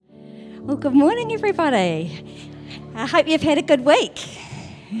Well, good morning, everybody. I hope you've had a good week.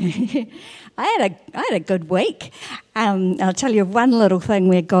 I had a good week. I'll tell you one little thing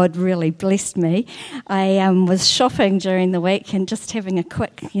where God really blessed me. I was shopping during the week and just having a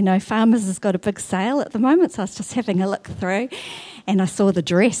quick, Farmers has got a big sale at the moment, so I was just having a look through and I saw the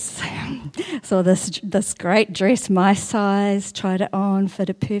dress. Saw this great dress, my size, tried it on,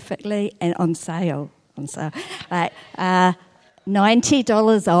 fitted perfectly, and on sale. Like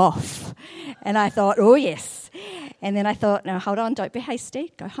 $90 off. And I thought, oh yes. And then I thought, no, hold on, don't be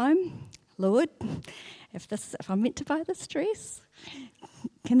hasty. Go home. Lord, if I'm meant to buy this dress,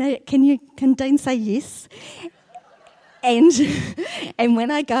 can Dean say yes? And when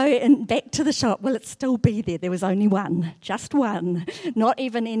I go back to the shop, will it still be there? There was only one, just one, not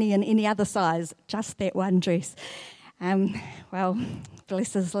even any in any other size, just that one dress. Well,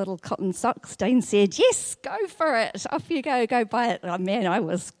 bless his little cotton socks, Dean said, yes, go for it. Off you go buy it. Oh, man, I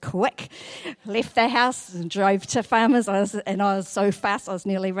was quick. Left the house and drove to Farmers. I was so fast, I was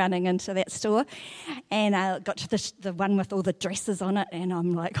nearly running into that store. And I got to the one with all the dresses on it, and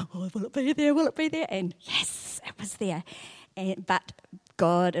I'm like, oh, will it be there? Will it be there? And yes, it was there. But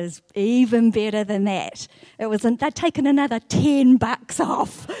God is even better than that. They'd taken another $10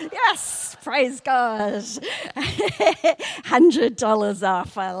 off. Yes, praise God. $100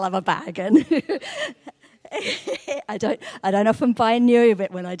 off. I love a bargain. I don't often buy new,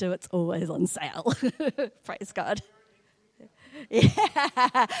 but when I do, it's always on sale. Praise God.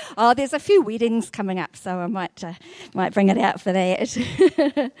 Yeah. Oh, there's a few weddings coming up, so I might bring it out for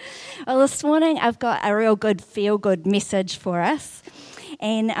that. Well, this morning I've got a real good feel-good message for us.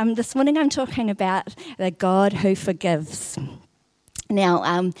 And this morning I'm talking about the God who forgives. Now,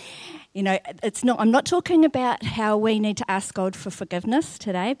 I'm not talking about how we need to ask God for forgiveness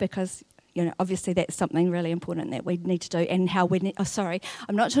today, because obviously that's something really important that we need to do, and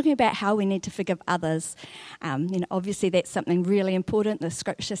I'm not talking about how we need to forgive others. Obviously that's something really important. The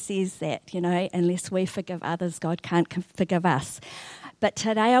scripture says that, unless we forgive others, God can't forgive us. But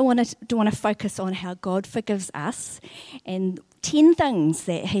today I want to focus on how God forgives us and 10 things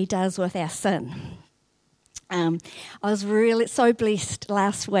that he does with our sin. I was really so blessed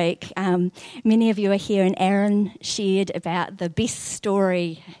last week. Many of you are here, and Aaron shared about the best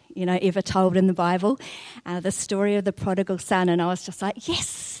story ever told in the Bible, the story of the prodigal son. And I was just like,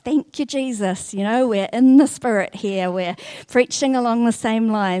 yes, thank you, Jesus. We're in the Spirit here. We're preaching along the same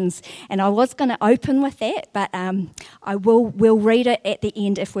lines. And I was going to open with that, but we'll read it at the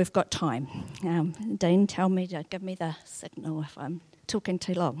end if we've got time. Dean, give me the signal if I'm talking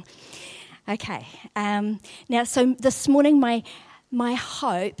too long. Okay. Now, so this morning, my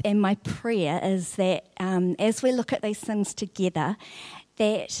hope and my prayer is that as we look at these things together,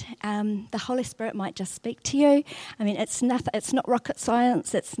 that the Holy Spirit might just speak to you. I mean, it's not rocket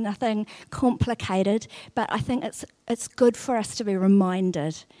science, it's nothing complicated, but I think it's good for us to be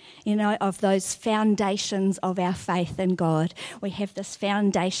reminded, of those foundations of our faith in God. We have this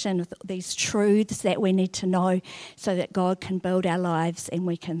foundation of these truths that we need to know so that God can build our lives and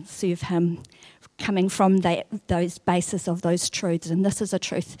we can serve him coming from those bases of those truths. And this is a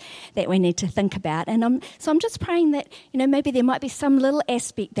truth that we need to think about. And so I'm just praying that, maybe there might be some little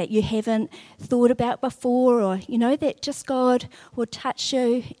aspect that you haven't thought about before, or, that just God would touch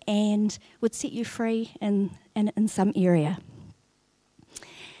you and would set you free in some area.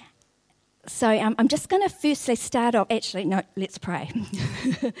 So I'm just going to firstly start off. Actually, no, let's pray.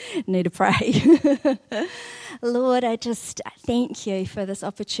 Need to pray. Lord, I just thank you for this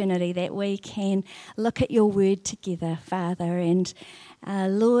opportunity that we can look at your word together, Father. And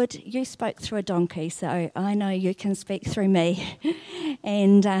Lord, you spoke through a donkey, so I know you can speak through me.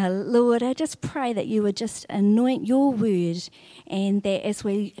 And Lord, I just pray that you would just anoint your word, and that as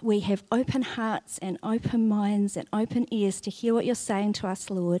we have open hearts and open minds and open ears to hear what you're saying to us,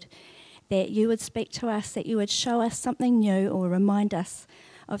 Lord, that you would speak to us, that you would show us something new or remind us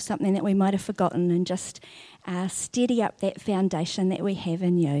of something that we might have forgotten, and just steady up that foundation that we have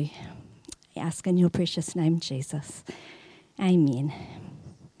in you. I ask in your precious name, Jesus. Amen.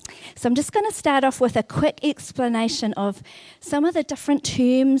 So I'm just going to start off with a quick explanation of some of the different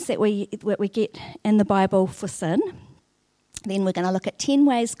terms that we get in the Bible for sin. Then we're going to look at 10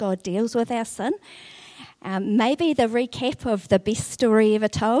 ways God deals with our sin. Maybe the recap of the best story ever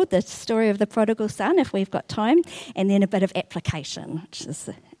told, the story of the prodigal son, if we've got time, and then a bit of application, which is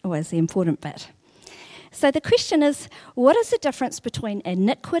always the important bit. So the question is, what is the difference between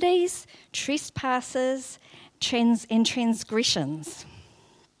iniquities, trespasses, and transgressions?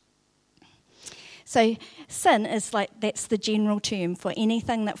 So sin is that's the general term for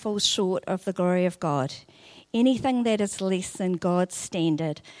anything that falls short of the glory of God. Anything that is less than God's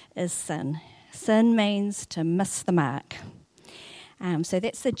standard is sin. Sin means to miss the mark. So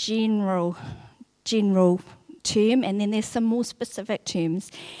that's the general term, and then there's some more specific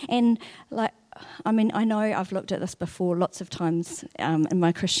terms. And I know I've looked at this before lots of times in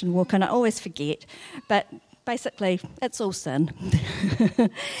my Christian walk, and I always forget, but basically it's all sin.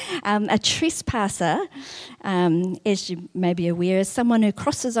 A trespasser, as you may be aware, is someone who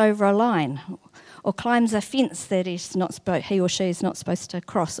crosses over a line or climbs a fence that he or she is not supposed to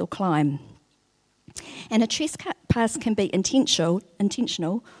cross or climb. And a trespass can be intentional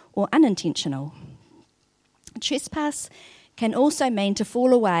or unintentional. Trespass can also mean to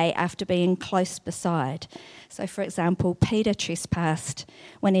fall away after being close beside. So, for example, Peter trespassed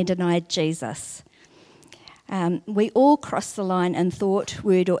when he denied Jesus. We all cross the line in thought,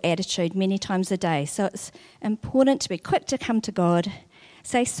 word or attitude many times a day. So it's important to be quick to come to God,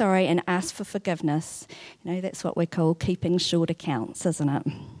 say sorry and ask for forgiveness. That's what we call keeping short accounts, isn't it?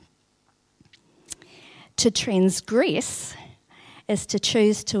 To transgress is to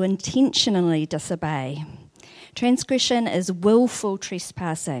choose to intentionally disobey. Transgression is willful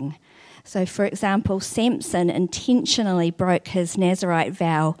trespassing. So, for example, Samson intentionally broke his Nazirite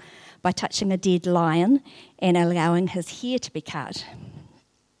vow by touching a dead lion and allowing his hair to be cut.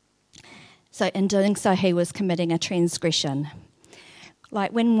 So, in doing so, he was committing a transgression.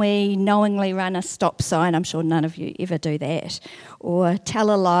 Like when we knowingly run a stop sign, I'm sure none of you ever do that, or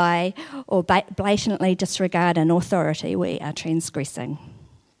tell a lie, or blatantly disregard an authority, we are transgressing.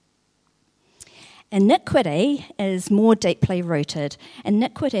 Iniquity is more deeply rooted.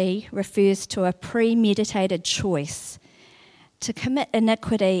 Iniquity refers to a premeditated choice. To commit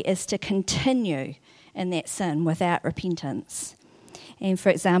iniquity is to continue in that sin without repentance. And for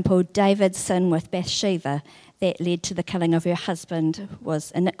example, David's sin with Bathsheba that led to the killing of her husband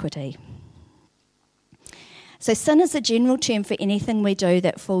was iniquity. So sin is a general term for anything we do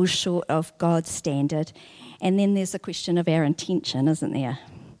that falls short of God's standard. And then there's the question of our intention, isn't there?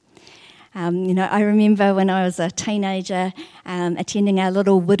 I remember when I was a teenager attending our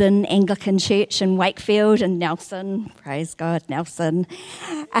little wooden Anglican church in Wakefield and Nelson. Praise God, Nelson.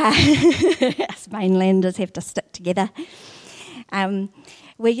 Us mainlanders have to stick together.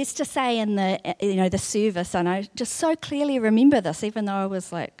 We used to say in the service, and I just so clearly remember this, even though I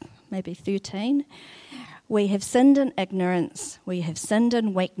was maybe 13. We have sinned in ignorance. We have sinned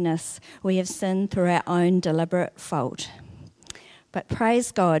in weakness. We have sinned through our own deliberate fault. But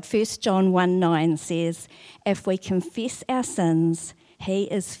praise God, 1 John 1:9 says, if we confess our sins, he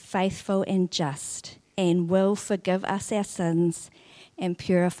is faithful and just and will forgive us our sins and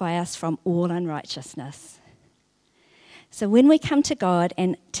purify us from all unrighteousness. So when we come to God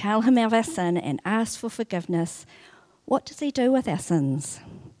and tell him of our sin and ask for forgiveness, what does he do with our sins?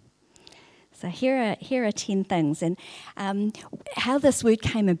 So here are 10 things. And how this word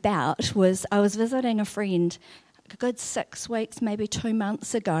came about was I was visiting a friend a good 6 weeks, maybe 2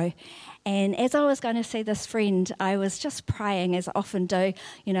 months ago. And as I was going to see this friend, I was just praying, as I often do,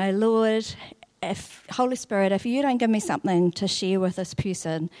 Lord, Holy Spirit, if you don't give me something to share with this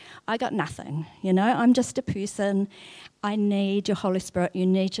person, I got nothing. I'm just a person. I need your Holy Spirit. You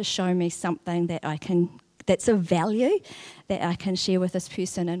need to show me something that's of value that I can share with this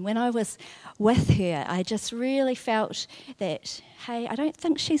person. And when I was with her, I just really felt that, hey, I don't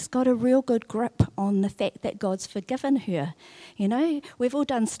think she's got a real good grip on the fact that God's forgiven her. We've all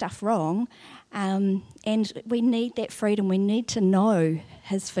done stuff wrong, and we need that freedom. We need to know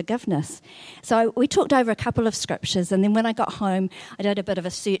his forgiveness. So we talked over a couple of scriptures, and then when I got home, I did a bit of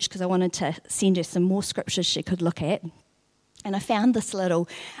a search because I wanted to send her some more scriptures she could look at. And I found this little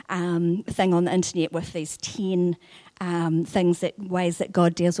thing on the internet with these 10 ways that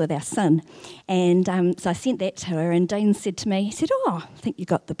God deals with our sin. And so I sent that to her, and Dean said to me, he said, I think you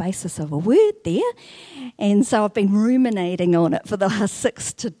got the basis of a word there. And so I've been ruminating on it for the last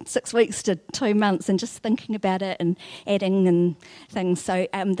 6 weeks to 2 months and just thinking about it and adding and things. So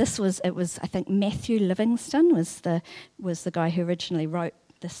I think Matthew Livingston was the guy who originally wrote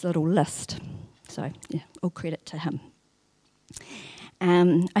this little list. So yeah, all credit to him.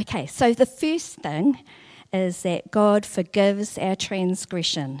 Okay, so the first thing is that God forgives our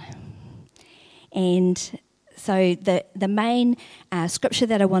transgression. And so the main scripture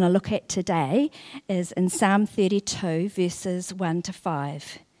that I want to look at today is in Psalm 32, verses 1 to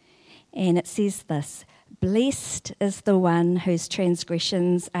 5. And it says this, blessed is the one whose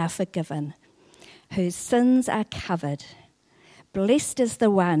transgressions are forgiven, whose sins are covered. Blessed is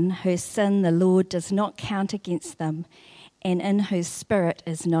the one whose sin the Lord does not count against them, and in whose spirit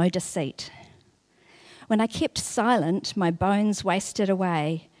is no deceit. When I kept silent, my bones wasted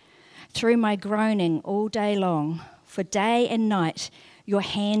away through my groaning all day long. For day and night your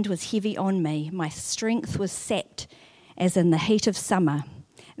hand was heavy on me. My strength was sapped as in the heat of summer.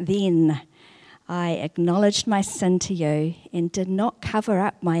 Then I acknowledged my sin to you and did not cover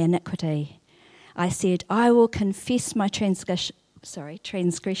up my iniquity. I said, I will confess my transgressions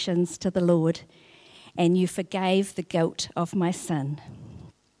to the Lord, and you forgave the guilt of my sin.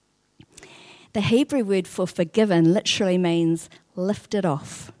 The Hebrew word for forgiven literally means lifted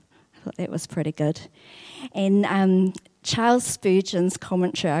off. I thought that was pretty good. And Charles Spurgeon's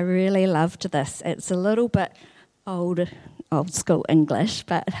commentary, I really loved this. It's a little bit old school English,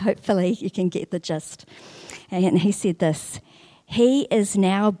 but hopefully you can get the gist. And he said this: he is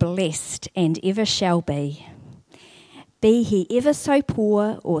now blessed and ever shall be. Be he ever so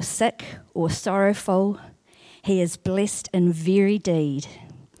poor or sick or sorrowful, he is blessed in very deed.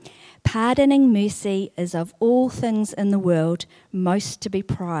 Pardoning mercy is of all things in the world most to be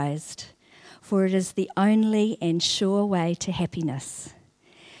prized, for it is the only and sure way to happiness.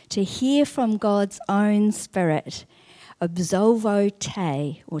 To hear from God's own Spirit, absolvo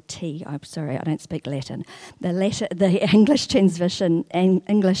te, or te, I'm sorry, I don't speak Latin. The English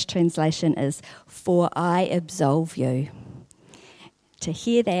translation is, for I absolve you. To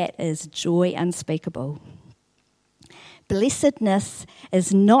hear that is joy unspeakable. Blessedness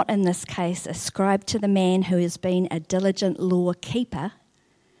is not in this case ascribed to the man who has been a diligent law keeper,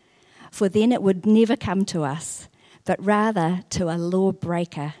 for then it would never come to us, but rather to a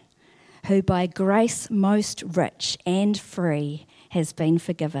lawbreaker, who by grace most rich and free has been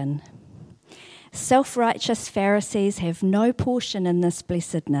forgiven. Self-righteous Pharisees have no portion in this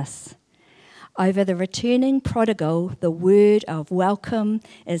blessedness. Over the returning prodigal, the word of welcome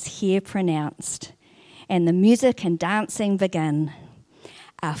is here pronounced, and the music and dancing begin.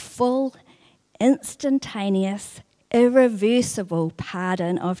 A full, instantaneous, irreversible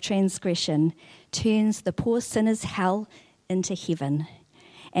pardon of transgression turns the poor sinner's hell into heaven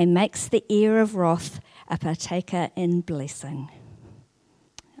and makes the heir of wrath a partaker in blessing.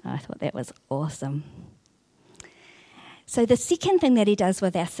 I thought that was awesome. So the second thing that he does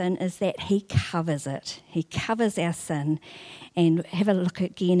with our sin is that he covers it. He covers our sin. And have a look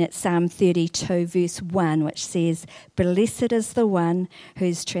again at Psalm 32, verse 1, which says, blessed is the one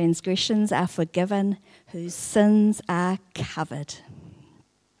whose transgressions are forgiven, whose sins are covered.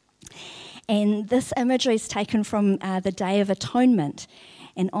 And this imagery is taken from the Day of Atonement.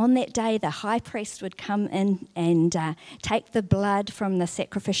 And on that day, the high priest would come in and take the blood from the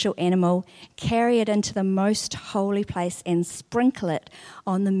sacrificial animal, carry it into the most holy place, and sprinkle it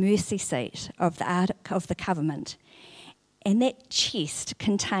on the mercy seat of the Ark of the Covenant. And that chest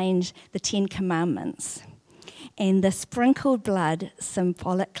contained the 10 Commandments. And the sprinkled blood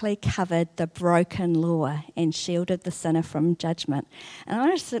symbolically covered the broken law and shielded the sinner from judgment. And I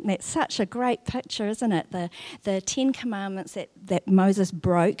just think that's such a great picture, isn't it? The 10 Commandments that Moses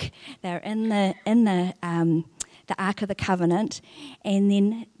broke, they're in the Ark of the Covenant, and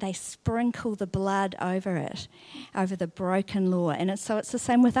then they sprinkle the blood over it, over the broken law. And so it's the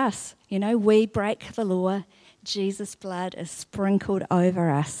same with us. You know, we break the law. Jesus' blood is sprinkled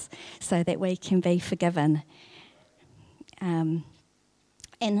over us so that we can be forgiven. And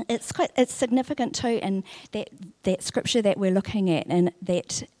it's significant too in that scripture that we're looking at, and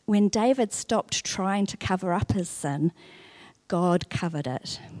that when David stopped trying to cover up his sin, God covered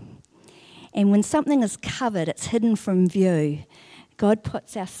it. And when something is covered, it's hidden from view. God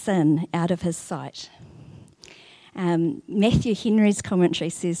puts our sin out of his sight. Matthew Henry's commentary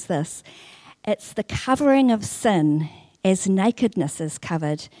says this: it's the covering of sin as nakedness is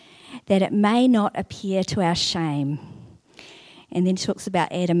covered, that it may not appear to our shame. And then he talks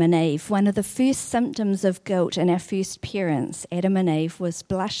about Adam and Eve. One of the first symptoms of guilt in our first parents, Adam and Eve, was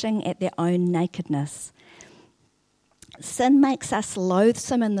blushing at their own nakedness. Sin makes us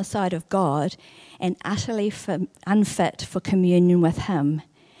loathsome in the sight of God and utterly unfit for communion with him.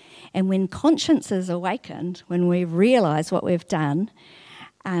 And when conscience is awakened, when we realise what we've done,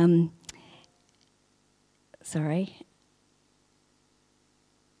 and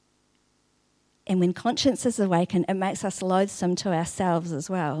when conscience is awakened, it makes us loathsome to ourselves as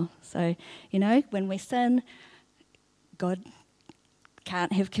well. So, you know, when we sin, God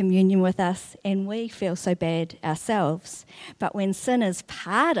can't have communion with us, and we feel so bad ourselves. But when sin is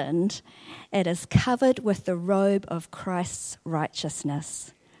pardoned, it is covered with the robe of Christ's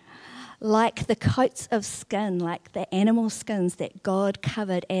righteousness. Like the coats of skin, like the animal skins that God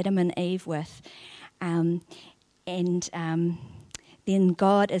covered Adam and Eve with. Then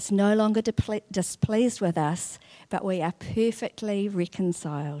God is no longer displeased with us, but we are perfectly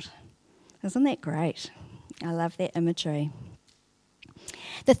reconciled. Isn't that great? I love that imagery.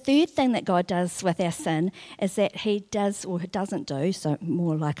 The third thing that God does with our sin is that he does, or doesn't do, so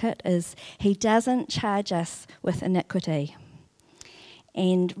more like it, is he doesn't charge us with iniquity.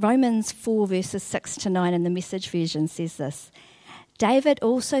 And Romans 4 verses 6 to 9 in the Message version says this: David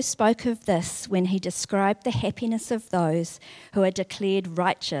also spoke of this when he described the happiness of those who are declared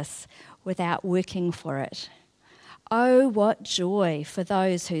righteous without working for it. Oh, what joy for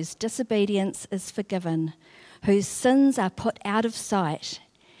those whose disobedience is forgiven, whose sins are put out of sight.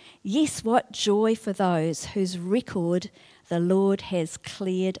 Yes, what joy for those whose record the Lord has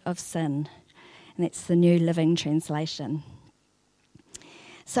cleared of sin. And that's the New Living Translation.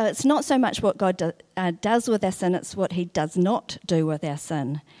 So it's not so much what God does with our sin, it's what he does not do with our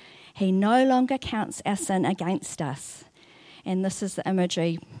sin. He no longer counts our sin against us. And this is the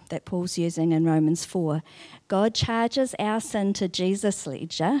imagery that Paul's using in Romans 4. God charges our sin to Jesus'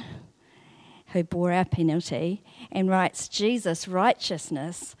 ledger, who bore our penalty, and writes Jesus'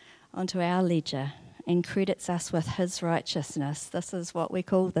 righteousness onto our ledger and credits us with his righteousness. This is what we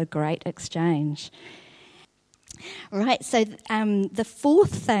call the great exchange. Right, so the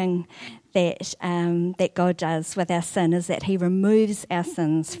fourth thing that God does with our sin is that he removes our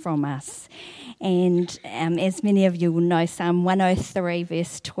sins from us. And as many of you will know, Psalm 103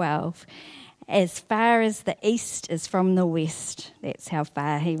 verse 12, as far as the east is from the west, that's how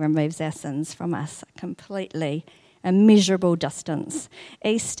far he removes our sins from us, completely, immeasurable distance.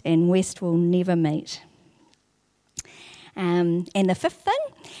 East and west will never meet. And the fifth thing,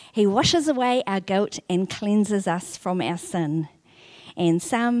 he washes away our guilt and cleanses us from our sin. And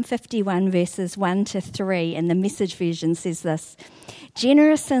Psalm 51 verses 1 to 3 in the Message version says this: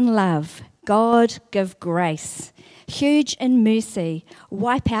 Generous in love, God give grace. Huge in mercy,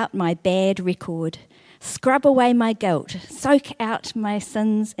 wipe out my bad record. Scrub away my guilt, soak out my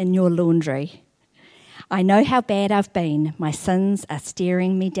sins in your laundry. I know how bad I've been, my sins are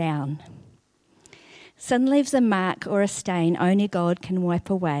staring me down. Sin leaves a mark or a stain only God can wipe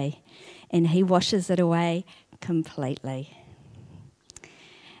away, and he washes it away completely.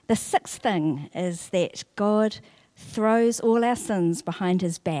 The sixth thing is that God throws all our sins behind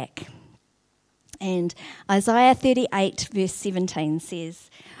his back. And Isaiah 38 verse 17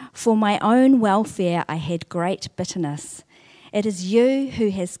 says, For my own welfare I had great bitterness. It is you who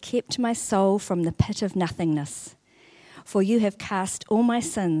has kept my soul from the pit of nothingness, for you have cast all my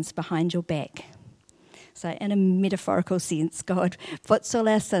sins behind your back. So in a metaphorical sense, God puts all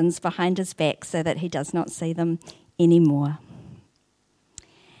our sins behind his back so that he does not see them anymore.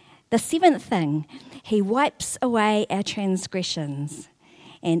 The seventh thing, he wipes away our transgressions.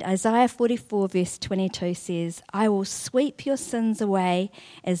 And Isaiah 44 verse 22 says, I will sweep your sins away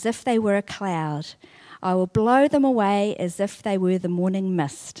as if they were a cloud. I will blow them away as if they were the morning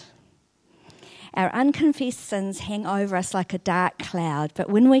mist. Our unconfessed sins hang over us like a dark cloud, but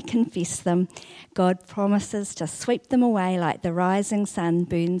when we confess them, God promises to sweep them away like the rising sun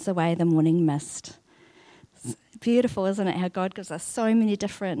burns away the morning mist. It's beautiful, isn't it, how God gives us so many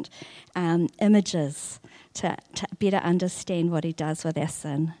different images to better understand what he does with our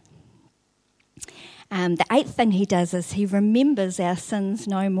sin. The eighth thing he does is he remembers our sins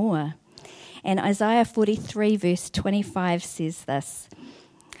no more. And Isaiah 43 verse 25 says this: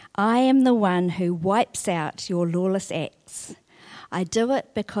 I am the one who wipes out your lawless acts. I do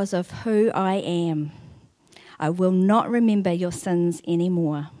it because of who I am. I will not remember your sins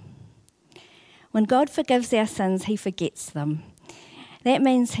anymore. When God forgives our sins, he forgets them. That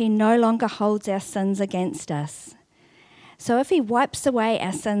means he no longer holds our sins against us. So if he wipes away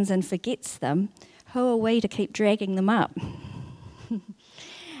our sins and forgets them, who are we to keep dragging them up?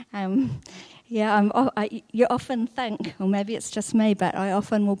 You often think, or maybe it's just me, but I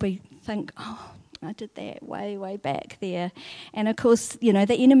often will think, I did that way back there. And of course, the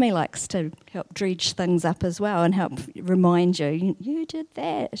enemy likes to help dredge things up as well and help remind you, you did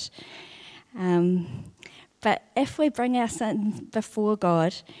that. But if we bring our sin before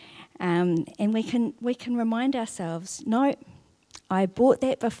God, and we can remind ourselves, no, I brought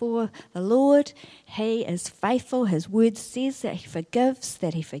that before the Lord. He is faithful. His word says that he forgives,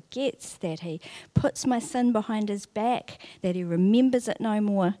 that he forgets, that he puts my sin behind his back, that he remembers it no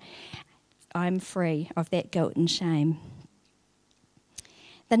more. I'm free of that guilt and shame.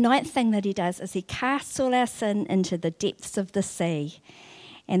 The ninth thing that he does is he casts all our sin into the depths of the sea.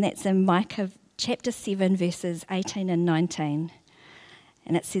 And that's in Micah chapter 7, verses 18 and 19.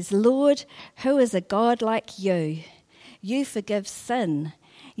 And it says, Lord, who is a God like you? You forgive sin.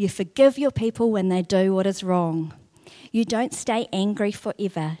 You forgive your people when they do what is wrong. You don't stay angry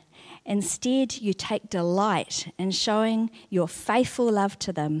forever. Instead, you take delight in showing your faithful love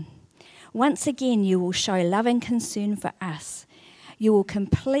to them. Once again, you will show loving concern for us. You will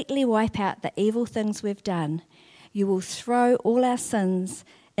completely wipe out the evil things we've done. You will throw all our sins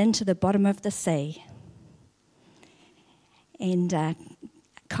into the bottom of the sea. And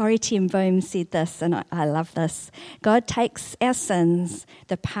Corrie ten Boom said this, and I love this. God takes our sins,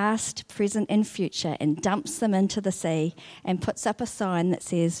 the past, present and future, and dumps them into the sea and puts up a sign that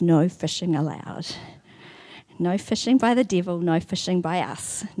says, no fishing allowed. No fishing by the devil, no fishing by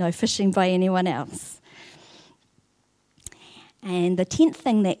us, no fishing by anyone else. And the 10th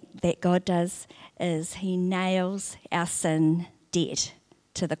thing that God does is he nails our sin debt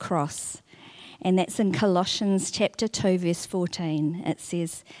to the cross. And that's in Colossians chapter 2, verse 14. It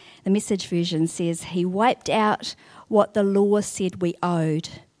says, the Message version says, he wiped out what the law said we owed.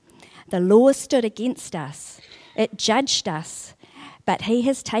 The law stood against us. It judged us, but he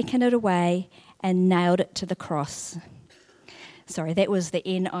has taken it away and nailed it to the cross. Sorry, that was the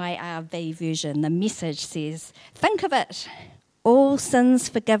NIRV version. The Message says, think of it. All sins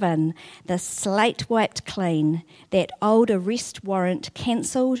forgiven, the slate wiped clean, that old arrest warrant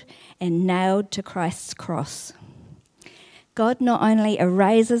cancelled and nailed to Christ's cross. God not only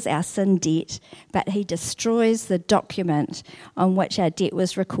erases our sin debt, but he destroys the document on which our debt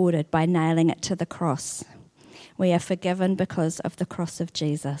was recorded by nailing it to the cross. We are forgiven because of the cross of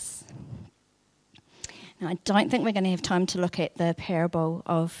Jesus. Now, I don't think we're going to have time to look at the parable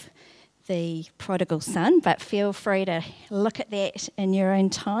of the prodigal son, but feel free to look at that in your own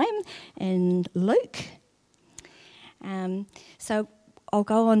time in Luke. So I'll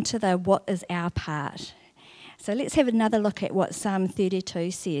go on to the what is our part. So let's have another look at what Psalm 32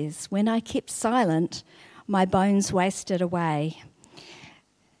 says. When I kept silent, my bones wasted away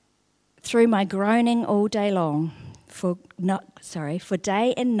through my groaning all day long. For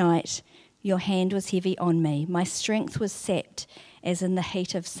day and night your hand was heavy on me. My strength was sapped as in the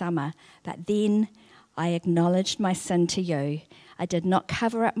heat of summer. But then I acknowledged my sin to you. I did not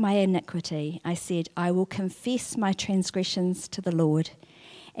cover up my iniquity. I said, I will confess my transgressions to the Lord,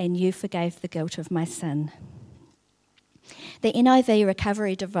 and you forgave the guilt of my sin. The NIV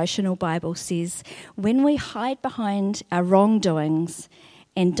Recovery Devotional Bible says, when we hide behind our wrongdoings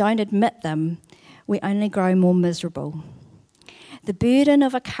and don't admit them, we only grow more miserable. The burden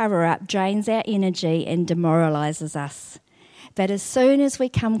of a cover-up drains our energy and demoralises us. But as soon as we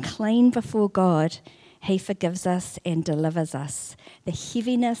come clean before God, he forgives us and delivers us. The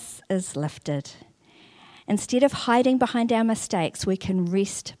heaviness is lifted. Instead of hiding behind our mistakes, we can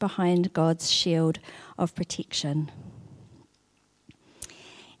rest behind God's shield of protection.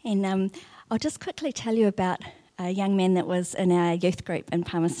 And I'll just quickly tell you about a young man that was in our youth group in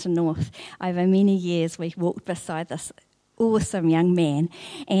Palmerston North. Over many years, we walked beside this awesome young man,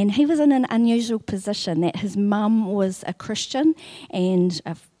 and he was in an unusual position that his mum was a Christian and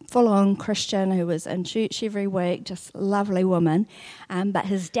a full-on Christian who was in church every week, just a lovely woman, but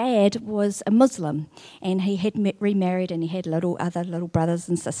his dad was a Muslim, and he had remarried and he had other little brothers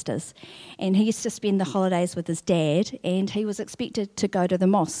and sisters, and he used to spend the holidays with his dad, and he was expected to go to the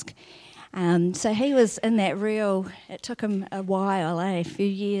mosque. So he was in that it took him a while, a few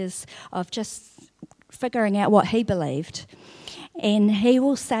years of just figuring out what he believed. And he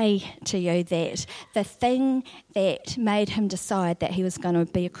will say to you that the thing that made him decide that he was going to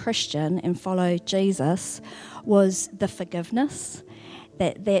be a Christian and follow Jesus was the forgiveness.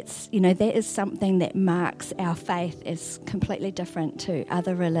 That is something that marks our faith as completely different to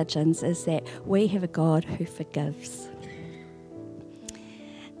other religions, is that we have a God who forgives.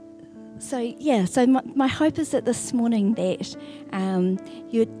 So my hope is that this morning that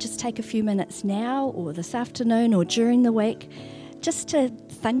you'd just take a few minutes now or this afternoon or during the week just to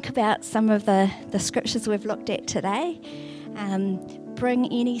think about some of the scriptures we've looked at today. Bring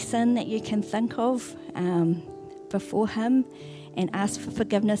any sin that you can think of before him and ask for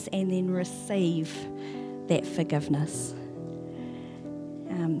forgiveness, and then receive that forgiveness.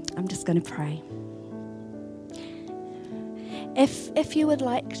 I'm just going to pray. If you would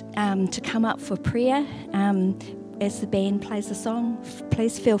like to come up for prayer as the band plays a song,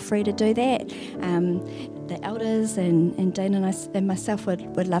 please feel free to do that. The elders and Dean and myself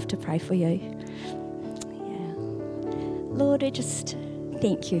would love to pray for you. Yeah. Lord, we just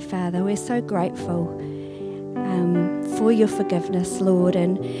thank you, Father. We're so grateful for your forgiveness, Lord.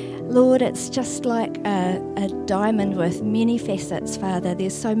 And Lord, it's just like a diamond with many facets, Father.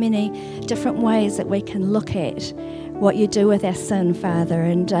 There's so many different ways that we can look at what you do with our sin, Father.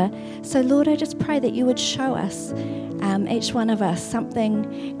 And so, Lord, I just pray that you would show us, each one of us,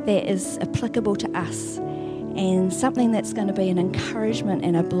 something that is applicable to us and something that's going to be an encouragement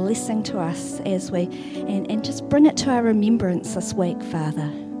and a blessing to us as and just bring it to our remembrance this week, Father.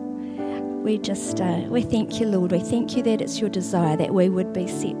 we thank you, Lord. We thank you that it's your desire that we would be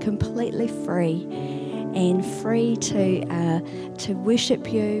set completely free and free to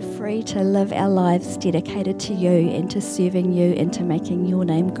worship you, free to live our lives dedicated to you and to serving you and to making your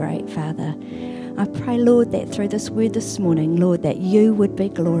name great, Father. I pray, Lord, that through this word this morning, Lord, that you would be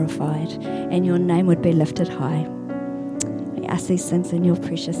glorified and your name would be lifted high. We ask these things in your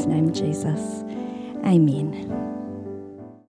precious name, Jesus. Amen.